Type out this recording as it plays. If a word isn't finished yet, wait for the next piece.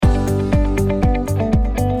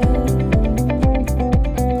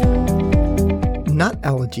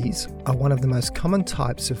allergies are one of the most common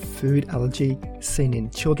types of food allergy seen in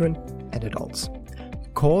children and adults.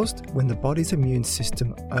 Caused when the body's immune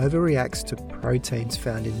system overreacts to proteins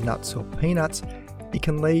found in nuts or peanuts, it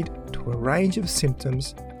can lead to a range of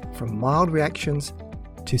symptoms from mild reactions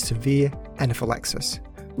to severe anaphylaxis,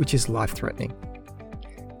 which is life-threatening.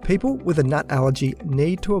 People with a nut allergy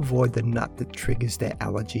need to avoid the nut that triggers their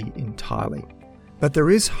allergy entirely. But there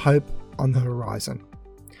is hope on the horizon.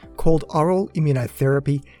 Called oral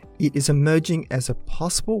immunotherapy, it is emerging as a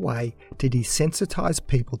possible way to desensitize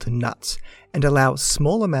people to nuts and allow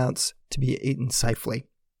small amounts to be eaten safely.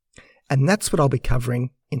 And that's what I'll be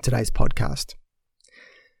covering in today's podcast.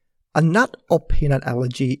 A nut or peanut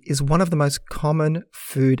allergy is one of the most common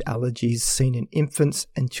food allergies seen in infants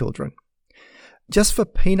and children. Just for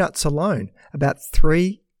peanuts alone, about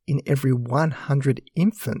 3 in every 100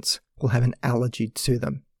 infants will have an allergy to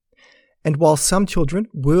them. And while some children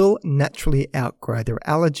will naturally outgrow their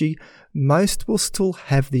allergy, most will still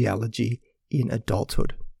have the allergy in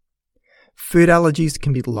adulthood. Food allergies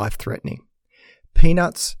can be life-threatening.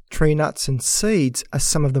 Peanuts, tree nuts, and seeds are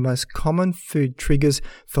some of the most common food triggers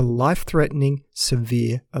for life-threatening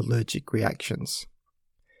severe allergic reactions.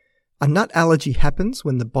 A nut allergy happens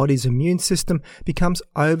when the body's immune system becomes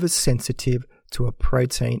oversensitive to a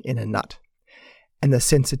protein in a nut. And the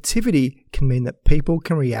sensitivity can mean that people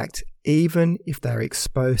can react even if they're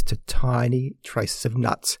exposed to tiny traces of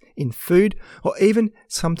nuts in food, or even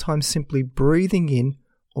sometimes simply breathing in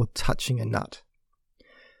or touching a nut.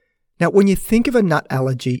 Now, when you think of a nut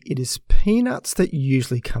allergy, it is peanuts that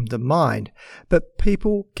usually come to mind, but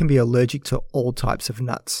people can be allergic to all types of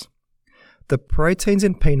nuts. The proteins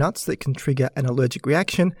in peanuts that can trigger an allergic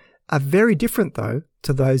reaction are very different, though,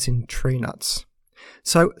 to those in tree nuts.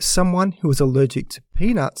 So someone who is allergic to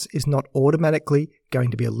peanuts is not automatically going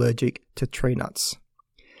to be allergic to tree nuts.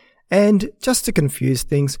 And just to confuse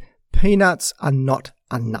things, peanuts are not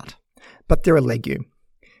a nut, but they're a legume.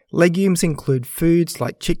 Legumes include foods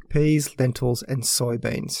like chickpeas, lentils, and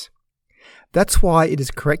soybeans. That's why it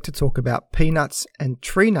is correct to talk about peanuts and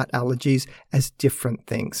tree nut allergies as different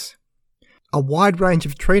things. A wide range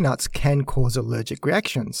of tree nuts can cause allergic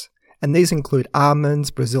reactions, and these include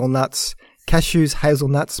almonds, Brazil nuts, cashews,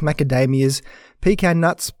 hazelnuts, macadamias, pecan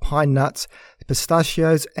nuts, pine nuts,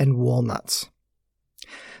 pistachios, and walnuts.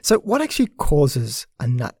 So what actually causes a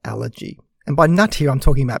nut allergy? And by nut here, I'm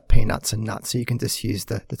talking about peanuts and nuts, so you can just use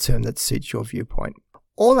the term that suits your viewpoint.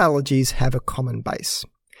 All allergies have a common base.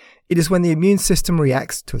 It is when the immune system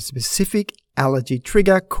reacts to a specific allergy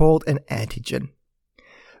trigger called an antigen.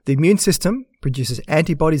 The immune system produces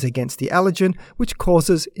antibodies against the allergen, which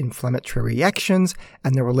causes inflammatory reactions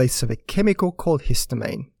and the release of a chemical called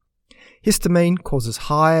histamine. Histamine causes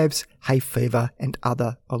hives, hay fever, and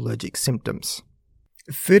other allergic symptoms.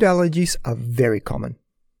 Food allergies are very common.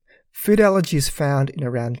 Food allergy is found in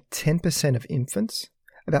around 10% of infants,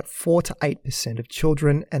 about 4 to 8% of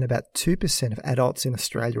children, and about 2% of adults in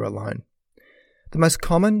Australia alone. The most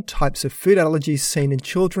common types of food allergies seen in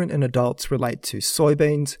children and adults relate to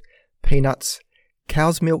soybeans, peanuts,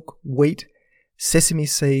 cow's milk, wheat, sesame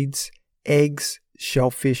seeds, eggs,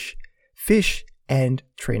 shellfish, fish, and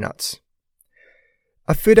tree nuts.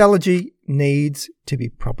 A food allergy needs to be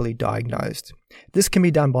properly diagnosed. This can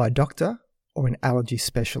be done by a doctor or an allergy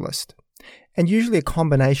specialist, and usually a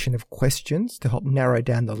combination of questions to help narrow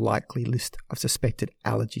down the likely list of suspected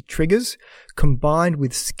allergy triggers, combined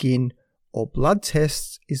with skin or blood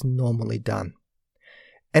tests, is normally done.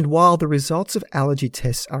 And while the results of allergy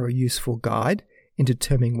tests are a useful guide in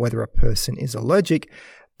determining whether a person is allergic,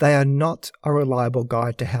 they are not a reliable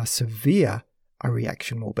guide to how severe a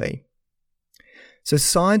reaction will be. So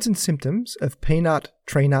signs and symptoms of peanut,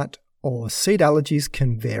 tree nut, or seed allergies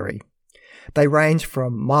can vary. They range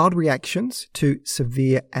from mild reactions to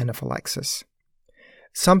severe anaphylaxis.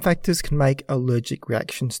 Some factors can make allergic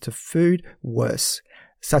reactions to food worse,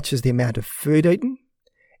 such as the amount of food eaten,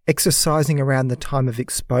 exercising around the time of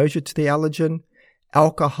exposure to the allergen,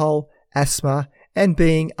 alcohol, asthma, and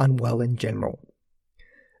being unwell in general.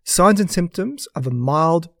 Signs and symptoms of a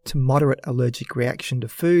mild to moderate allergic reaction to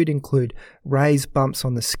food include raised bumps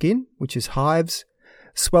on the skin, which is hives,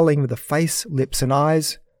 swelling of the face, lips, and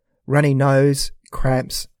eyes, runny nose,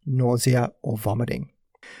 cramps, nausea, or vomiting.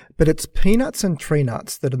 But it's peanuts and tree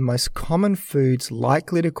nuts that are the most common foods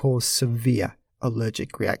likely to cause severe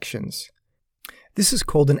allergic reactions. This is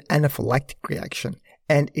called an anaphylactic reaction,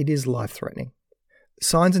 and it is life-threatening.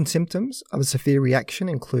 Signs and symptoms of a severe reaction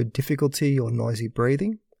include difficulty or noisy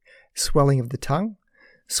breathing, swelling of the tongue,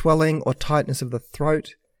 swelling or tightness of the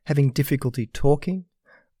throat, having difficulty talking,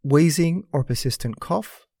 wheezing or persistent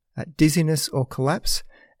cough, dizziness or collapse,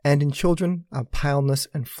 and in children are paleness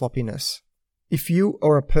and floppiness. If you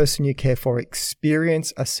or a person you care for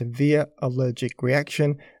experience a severe allergic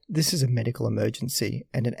reaction, this is a medical emergency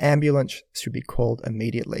and an ambulance should be called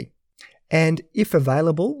immediately. And if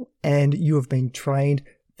available and you have been trained,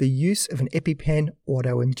 the use of an EpiPen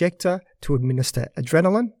auto-injector to administer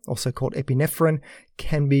adrenaline, also called epinephrine,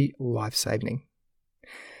 can be life-saving.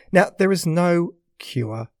 Now, there is no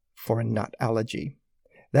cure for a nut allergy.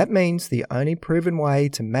 That means the only proven way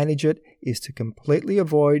to manage it is to completely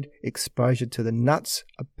avoid exposure to the nuts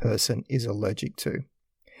a person is allergic to.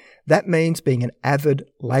 That means being an avid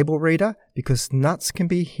label reader, because nuts can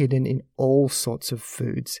be hidden in all sorts of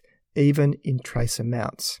foods, even in trace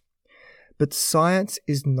amounts. But science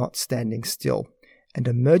is not standing still, and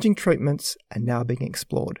emerging treatments are now being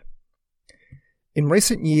explored. In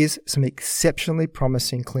recent years, some exceptionally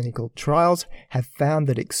promising clinical trials have found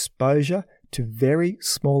that exposure to very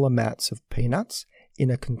small amounts of peanuts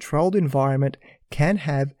in a controlled environment can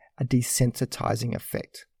have a desensitizing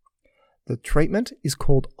effect. The treatment is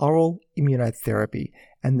called oral immunotherapy,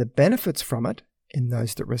 and the benefits from it, in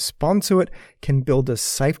those that respond to it, can build a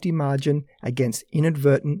safety margin against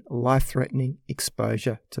inadvertent, life-threatening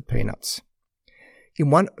exposure to peanuts. In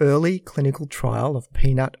one early clinical trial of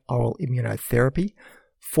peanut oral immunotherapy,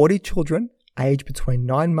 40 children aged between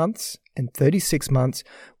 9 months and 36 months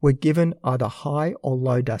were given either high or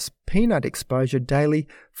low dose peanut exposure daily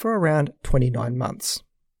for around 29 months.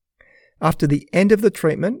 After the end of the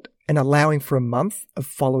treatment and allowing for a month of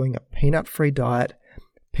following a peanut-free diet,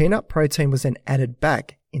 peanut protein was then added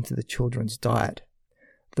back into the children's diet.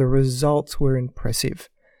 The results were impressive.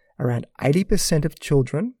 Around 80% of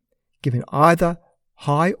children given either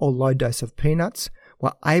high or low dose of peanuts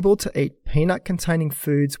were able to eat peanut-containing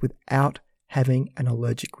foods without having an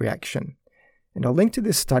allergic reaction. And I'll link to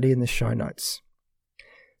this study in the show notes.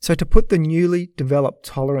 So to put the newly developed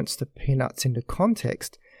tolerance to peanuts into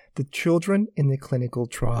context, the children in the clinical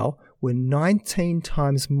trial were 19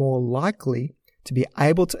 times more likely to be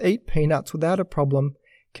able to eat peanuts without a problem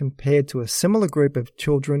compared to a similar group of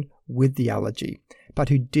children with the allergy, but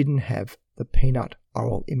who didn't have the peanut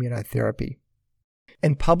oral immunotherapy.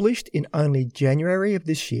 And published in only January of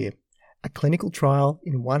this year, a clinical trial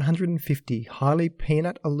in 150 highly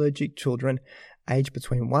peanut allergic children aged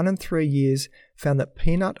between 1 and 3 years found that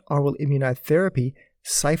peanut oral immunotherapy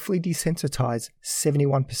safely desensitized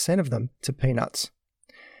 71% of them to peanuts.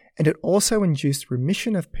 And it also induced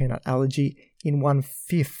remission of peanut allergy in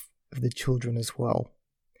 1/5 of the children as well.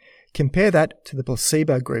 Compare that to the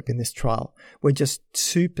placebo group in this trial, where just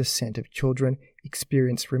 2% of children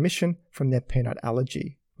experienced remission from their peanut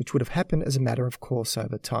allergy, which would have happened as a matter of course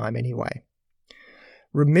over time anyway.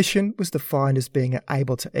 Remission was defined as being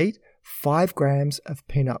able to eat 5 grams of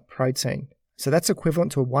peanut protein, so that's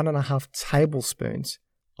equivalent to 1.5 tablespoons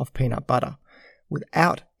of peanut butter,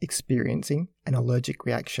 without experiencing an allergic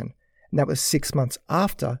reaction, and that was 6 months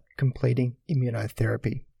after completing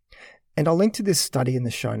immunotherapy. And I'll link to this study in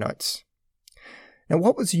the show notes. Now,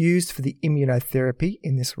 what was used for the immunotherapy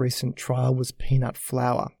in this recent trial was peanut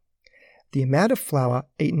flour. The amount of flour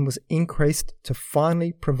eaten was increased to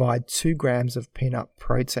finally provide 2 grams of peanut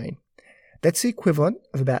protein. That's the equivalent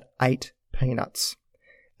of about 8 peanuts.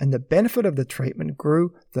 And the benefit of the treatment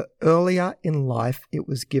grew the earlier in life it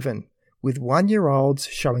was given, with 1-year-olds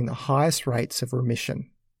showing the highest rates of remission.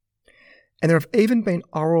 And there have even been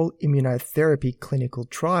oral immunotherapy clinical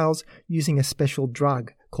trials using a special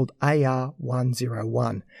drug called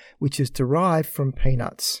AR101, which is derived from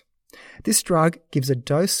peanuts. This drug gives a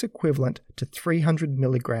dose equivalent to 300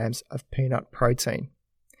 milligrams of peanut protein.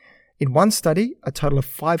 In one study, a total of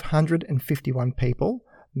 551 people,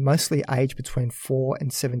 mostly aged between 4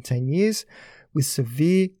 and 17 years, with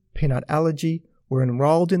severe peanut allergy were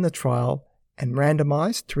enrolled in the trial and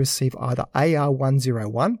randomized to receive either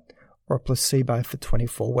AR101 or a placebo for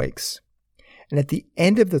 24 weeks. And at the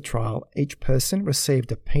end of the trial, each person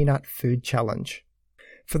received a peanut food challenge.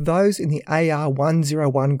 For those in the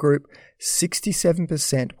AR101 group,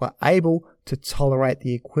 67% were able to tolerate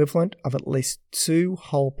the equivalent of at least 2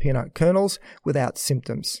 whole peanut kernels without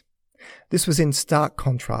symptoms. This was in stark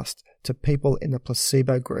contrast to people in the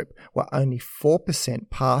placebo group, where only 4%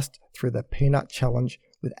 passed through the peanut challenge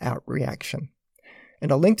without reaction.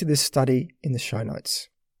 And I'll link to this study in the show notes.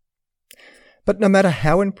 But no matter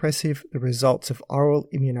how impressive the results of oral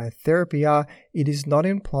immunotherapy are, it is not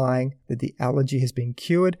implying that the allergy has been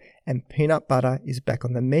cured and peanut butter is back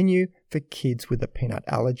on the menu for kids with a peanut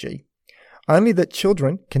allergy. Only that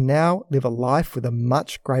children can now live a life with a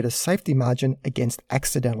much greater safety margin against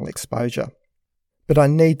accidental exposure. But I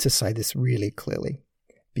need to say this really clearly.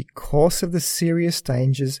 because of the serious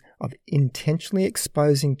dangers of intentionally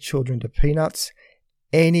exposing children to peanuts,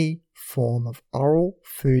 any form of oral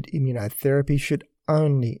food immunotherapy should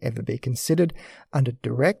only ever be considered under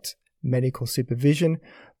direct medical supervision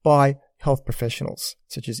by health professionals,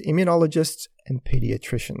 such as immunologists and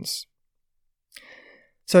pediatricians.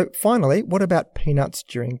 So finally, what about peanuts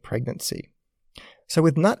during pregnancy? So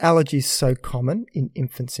with nut allergies so common in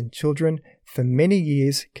infants and children, for many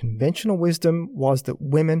years, conventional wisdom was that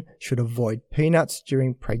women should avoid peanuts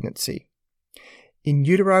during pregnancy. In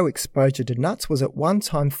utero exposure to nuts was at one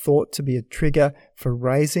time thought to be a trigger for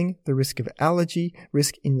raising the risk of allergy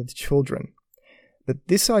risk in the children. But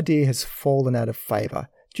this idea has fallen out of favour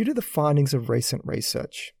due to the findings of recent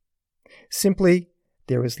research. Simply,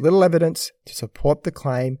 there is little evidence to support the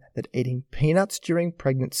claim that eating peanuts during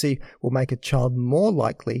pregnancy will make a child more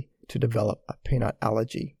likely to develop a peanut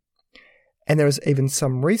allergy. And there is even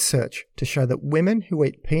some research to show that women who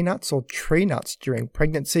eat peanuts or tree nuts during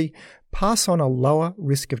pregnancy pass on a lower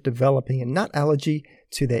risk of developing a nut allergy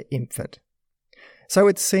to their infant. So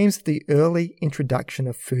it seems that the early introduction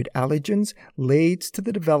of food allergens leads to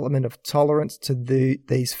the development of tolerance to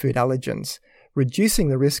these food allergens, reducing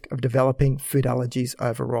the risk of developing food allergies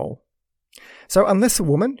overall. So unless a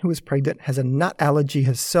woman who is pregnant has a nut allergy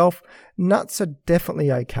herself, nuts are definitely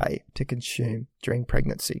okay to consume during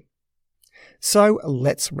pregnancy. So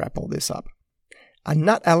let's wrap all this up. A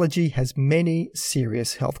nut allergy has many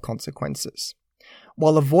serious health consequences.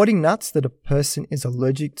 While avoiding nuts that a person is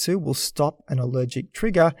allergic to will stop an allergic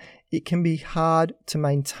trigger, it can be hard to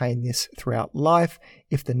maintain this throughout life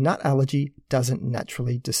if the nut allergy doesn't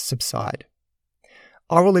naturally subside.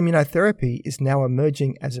 Oral immunotherapy is now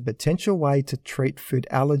emerging as a potential way to treat food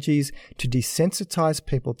allergies to desensitize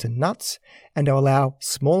people to nuts and to allow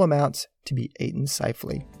small amounts to be eaten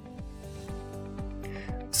safely.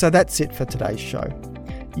 So that's it for today's show.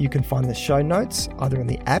 You can find the show notes either in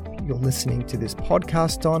the app you're listening to this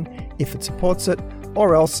podcast on, if it supports it,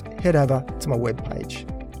 or else head over to my webpage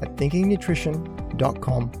at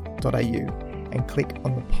thinkingnutrition.com.au and click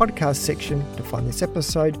on the podcast section to find this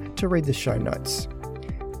episode to read the show notes.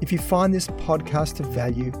 If you find this podcast of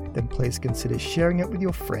value, then please consider sharing it with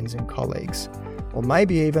your friends and colleagues, or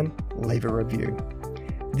maybe even leave a review.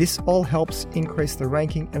 This all helps increase the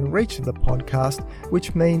ranking and reach of the podcast,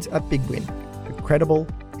 which means a big win for credible,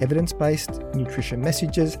 evidence-based nutrition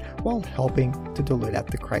messages while helping to dilute out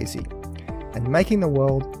the crazy and making the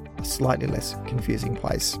world a slightly less confusing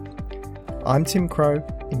place. I'm Tim Crow,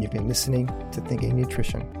 and you've been listening to Thinking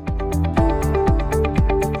Nutrition.